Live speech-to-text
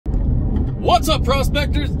What's up,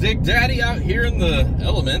 prospectors? Dig Daddy out here in the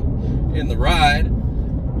element, in the ride,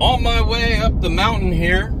 on my way up the mountain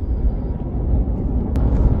here.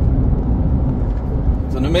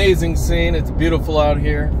 It's an amazing scene. It's beautiful out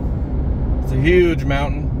here. It's a huge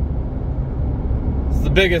mountain. It's the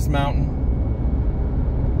biggest mountain.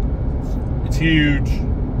 It's huge.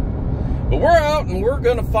 But we're out and we're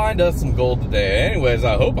gonna find us some gold today. Anyways,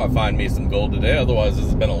 I hope I find me some gold today. Otherwise, this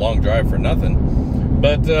has been a long drive for nothing.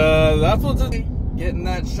 But that's what's getting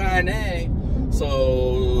that shiny.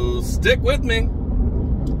 So stick with me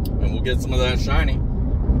and we'll get some of that shiny.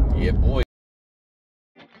 Yeah, boy.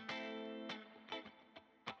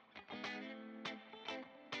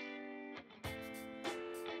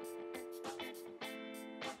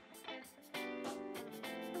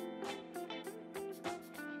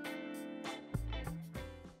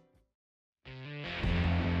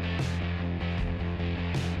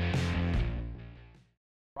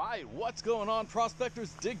 Right, what's going on,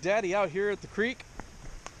 prospectors? Dig Daddy out here at the creek,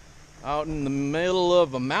 out in the middle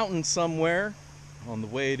of a mountain somewhere, on the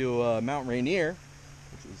way to Mt Rainier,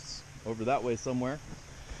 which is over that way somewhere.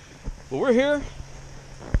 But we're here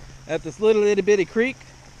at this little itty bitty creek.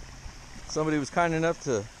 Somebody was kind enough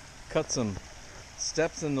to cut some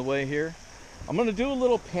steps in the way here. I'm gonna do a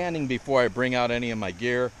little panning before I bring out any of my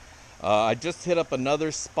gear. I just hit up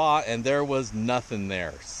another spot and there was nothing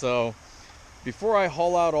there. So before I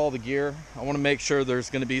haul out all the gear, I want to make sure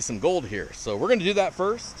there's going to be some gold here. So we're going to do that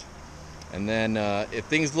first. And then if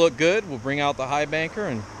things look good, we'll bring out the high banker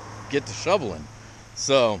and get to shoveling.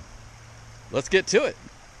 So let's get to it.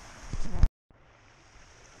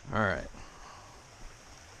 All right.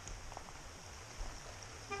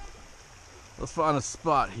 Let's find a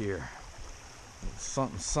spot here.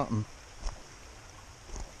 Something.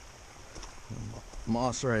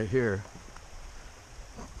 Moss right here.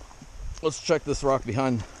 Let's check this rock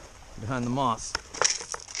behind the moss.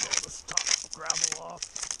 Let's top gravel off.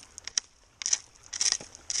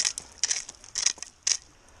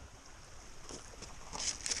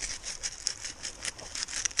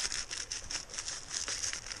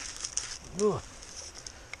 Ooh,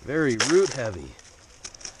 very root heavy.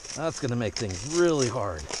 That's gonna make things really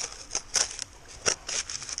hard.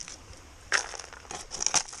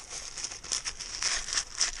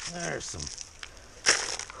 There's some.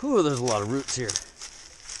 Ooh, there's a lot of roots here.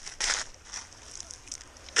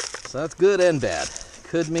 So that's good and bad.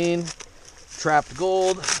 Could mean trapped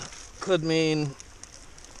gold. Could mean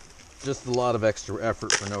just a lot of extra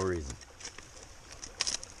effort for no reason.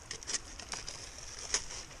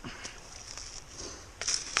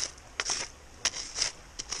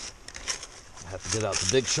 I have to get out the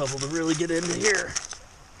big shovel to really get into here.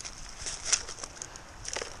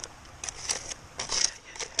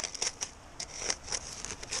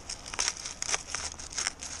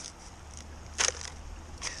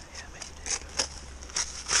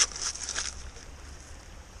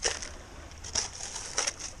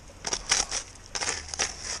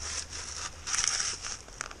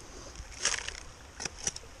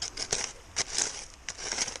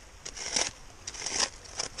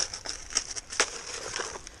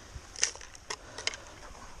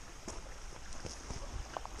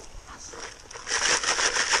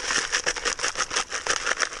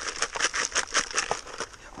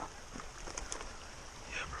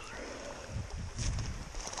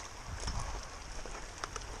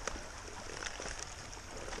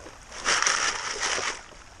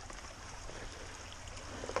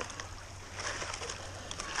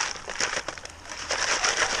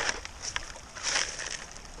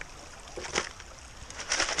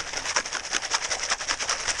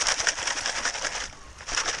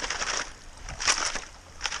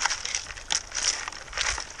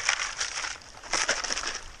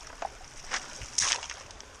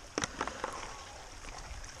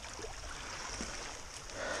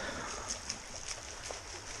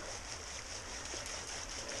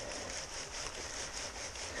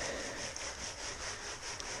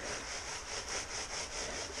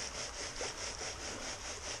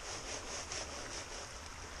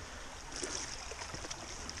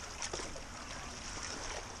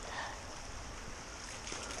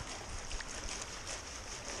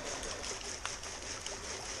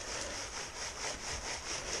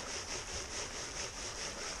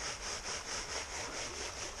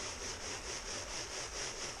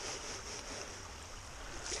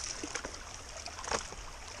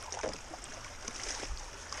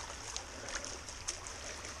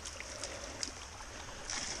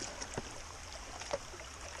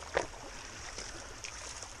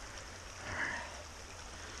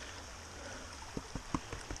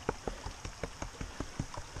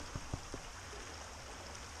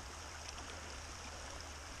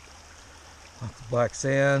 Lots of black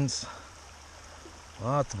sands.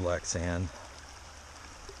 Lots of black sand.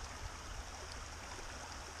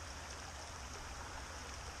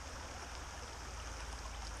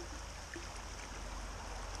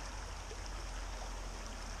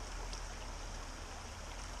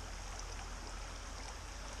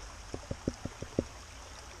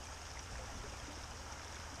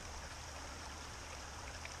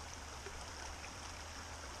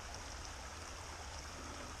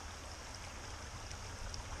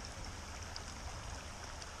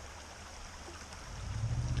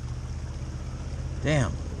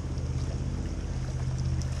 Damn.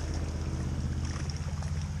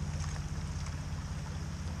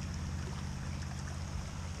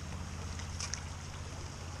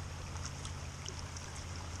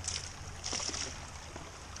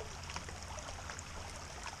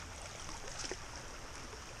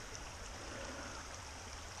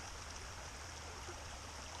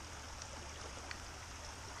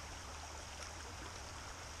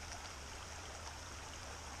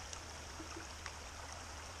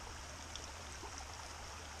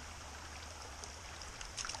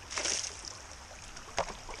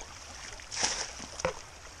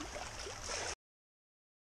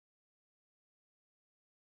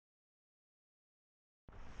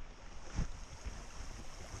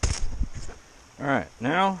 Alright,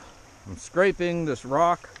 now I'm scraping this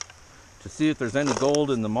rock to see if there's any gold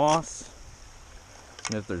in the moss.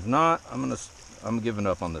 And if there's not, I'm giving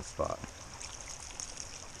up on this spot.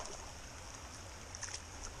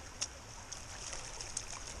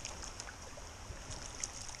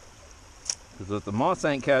 Because if the moss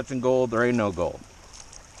ain't catching gold, there ain't no gold.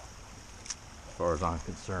 As far as I'm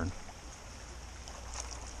concerned.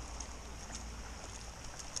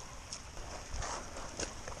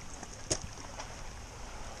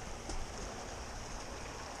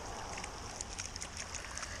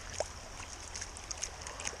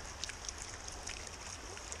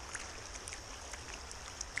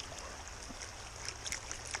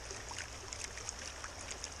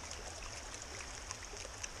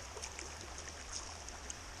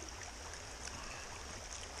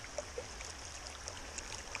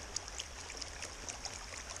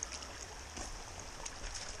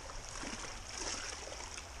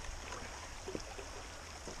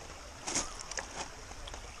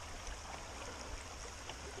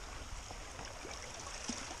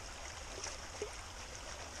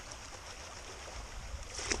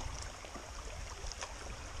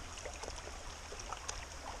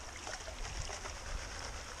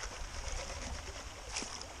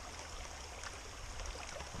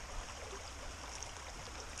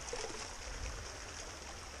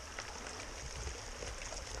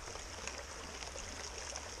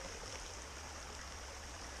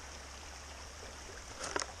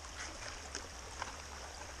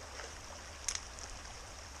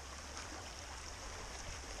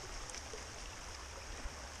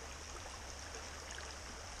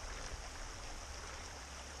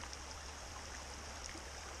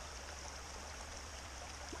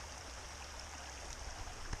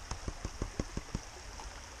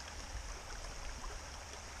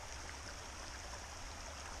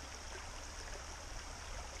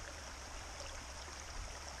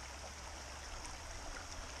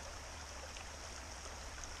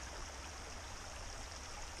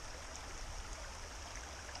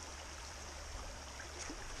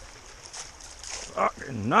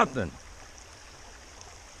 Fucking nothing.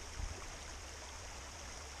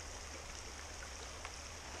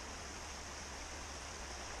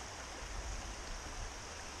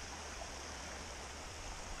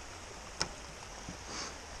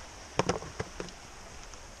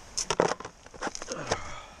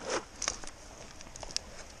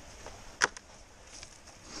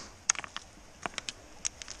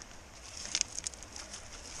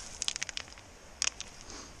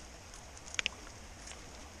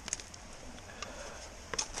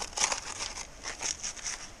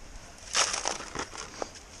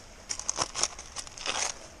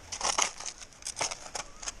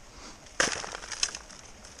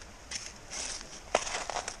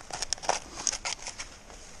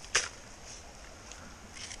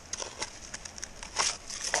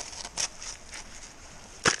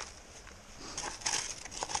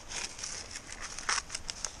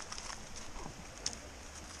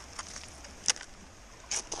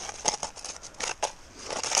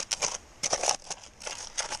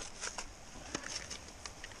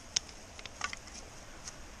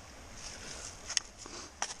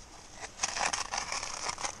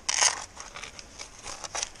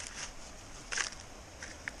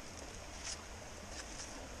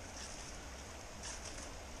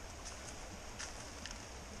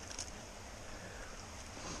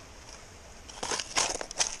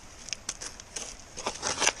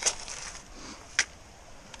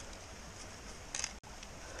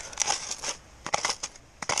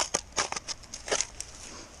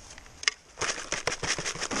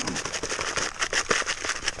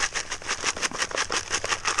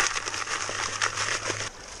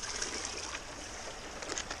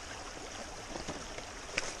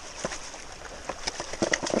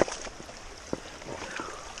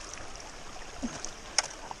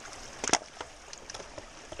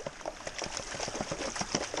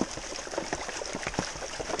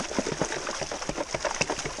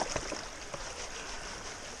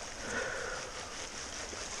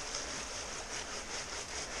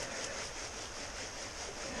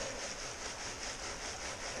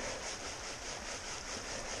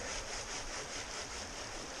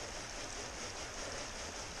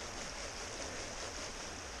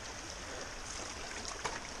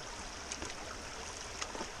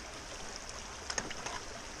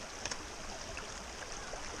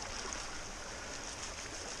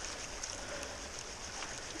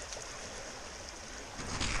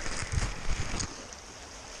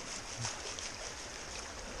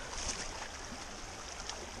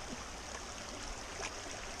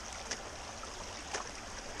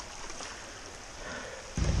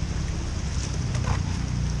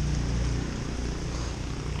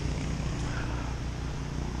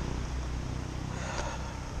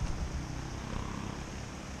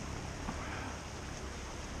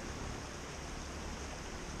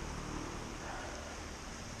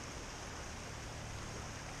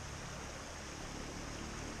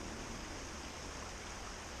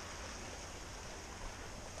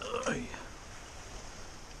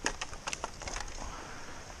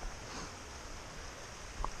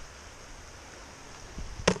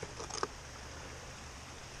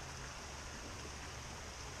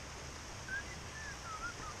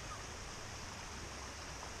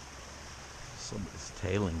 Somebody's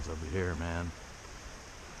tailings over here, man.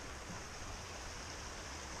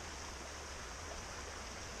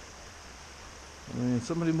 I mean,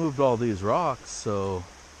 somebody moved all these rocks, so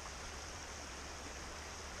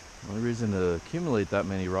the only reason to accumulate that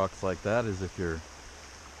many rocks like that is if you're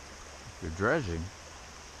dredging.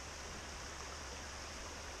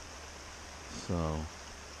 So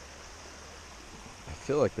I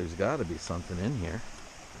feel like there's got to be something in here.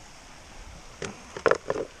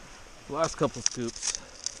 Last couple scoops.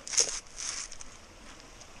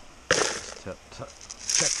 Just check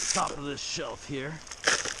the top of this shelf here.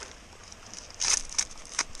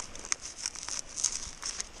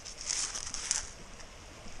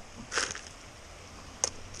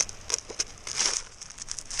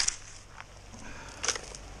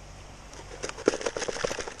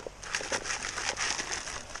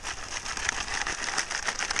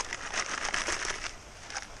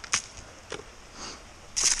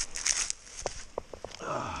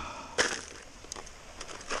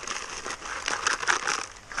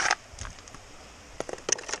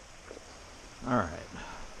 All right,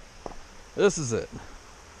 this is it.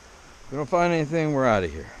 If we don't find anything, we're out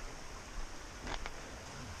of here.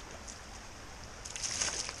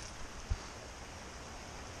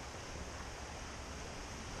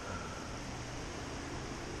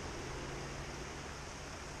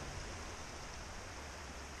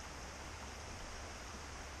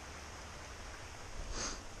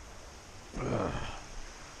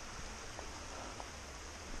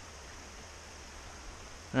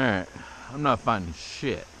 All right, I'm not finding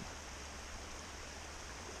shit.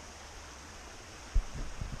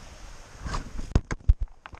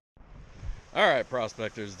 All right,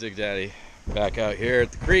 prospectors, Dig Daddy, back out here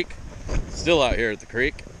at the creek, still out here at the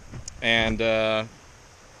creek, and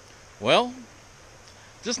well,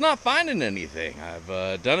 just not finding anything.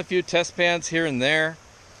 I've done a few test pans here and there.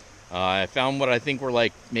 I found what I think were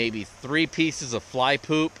like maybe 3 pieces of fly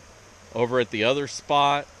poop over at the other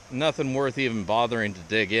spot. Nothing worth even bothering to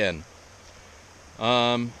dig in.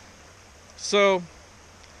 So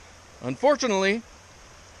unfortunately,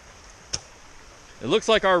 it looks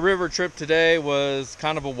like our river trip today was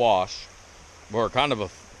kind of a wash, or kind of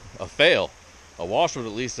a fail. A wash would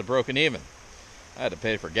at least have broken even. I had to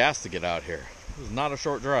pay for gas to get out here. It was not a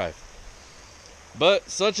short drive. But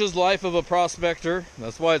such is life of a prospector.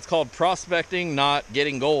 That's why it's called prospecting, not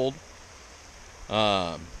getting gold.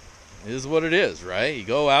 It is what it is, right? You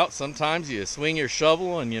go out, sometimes you swing your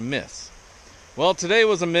shovel and you miss. Well, today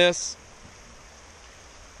was a miss.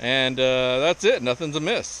 And that's it. Nothing's a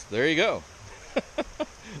miss. There you go.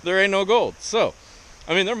 There ain't no gold. So,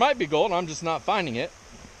 I mean, there might be gold. I'm just not finding it.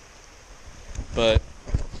 But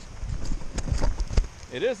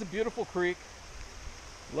it is a beautiful creek.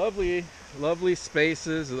 Lovely, lovely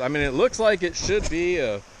spaces. I mean, it looks like it should be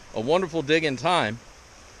a wonderful digging time.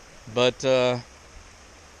 But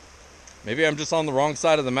maybe I'm just on the wrong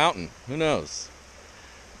side of the mountain. Who knows?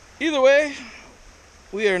 Either way,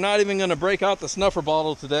 we are not even going to break out the snuffer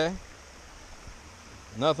bottle today.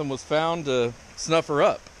 Nothing was found to snuff her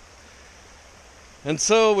up. And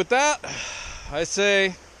so with that, I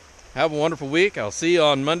say have a wonderful week. I'll see you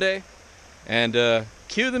on Monday. And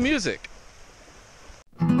cue the music.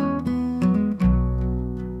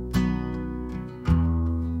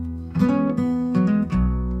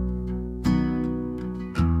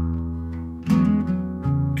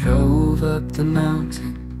 Drove up the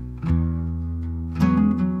mountain,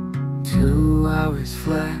 2 hours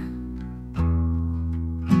flat.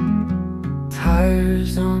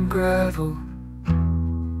 Tires on gravel,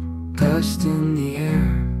 dust in the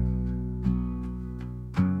air.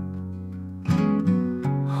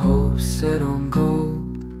 Hopes set on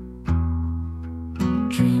gold,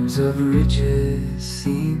 dreams of riches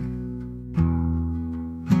seen.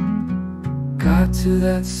 Got to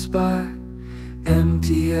that spot,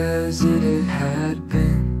 empty as it had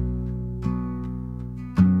been.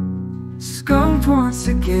 Skunked once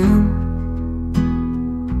again,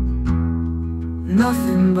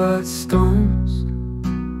 nothing but stones.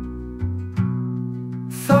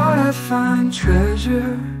 Thought I'd find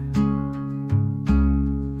treasure,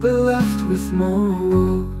 but left with more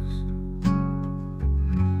woe.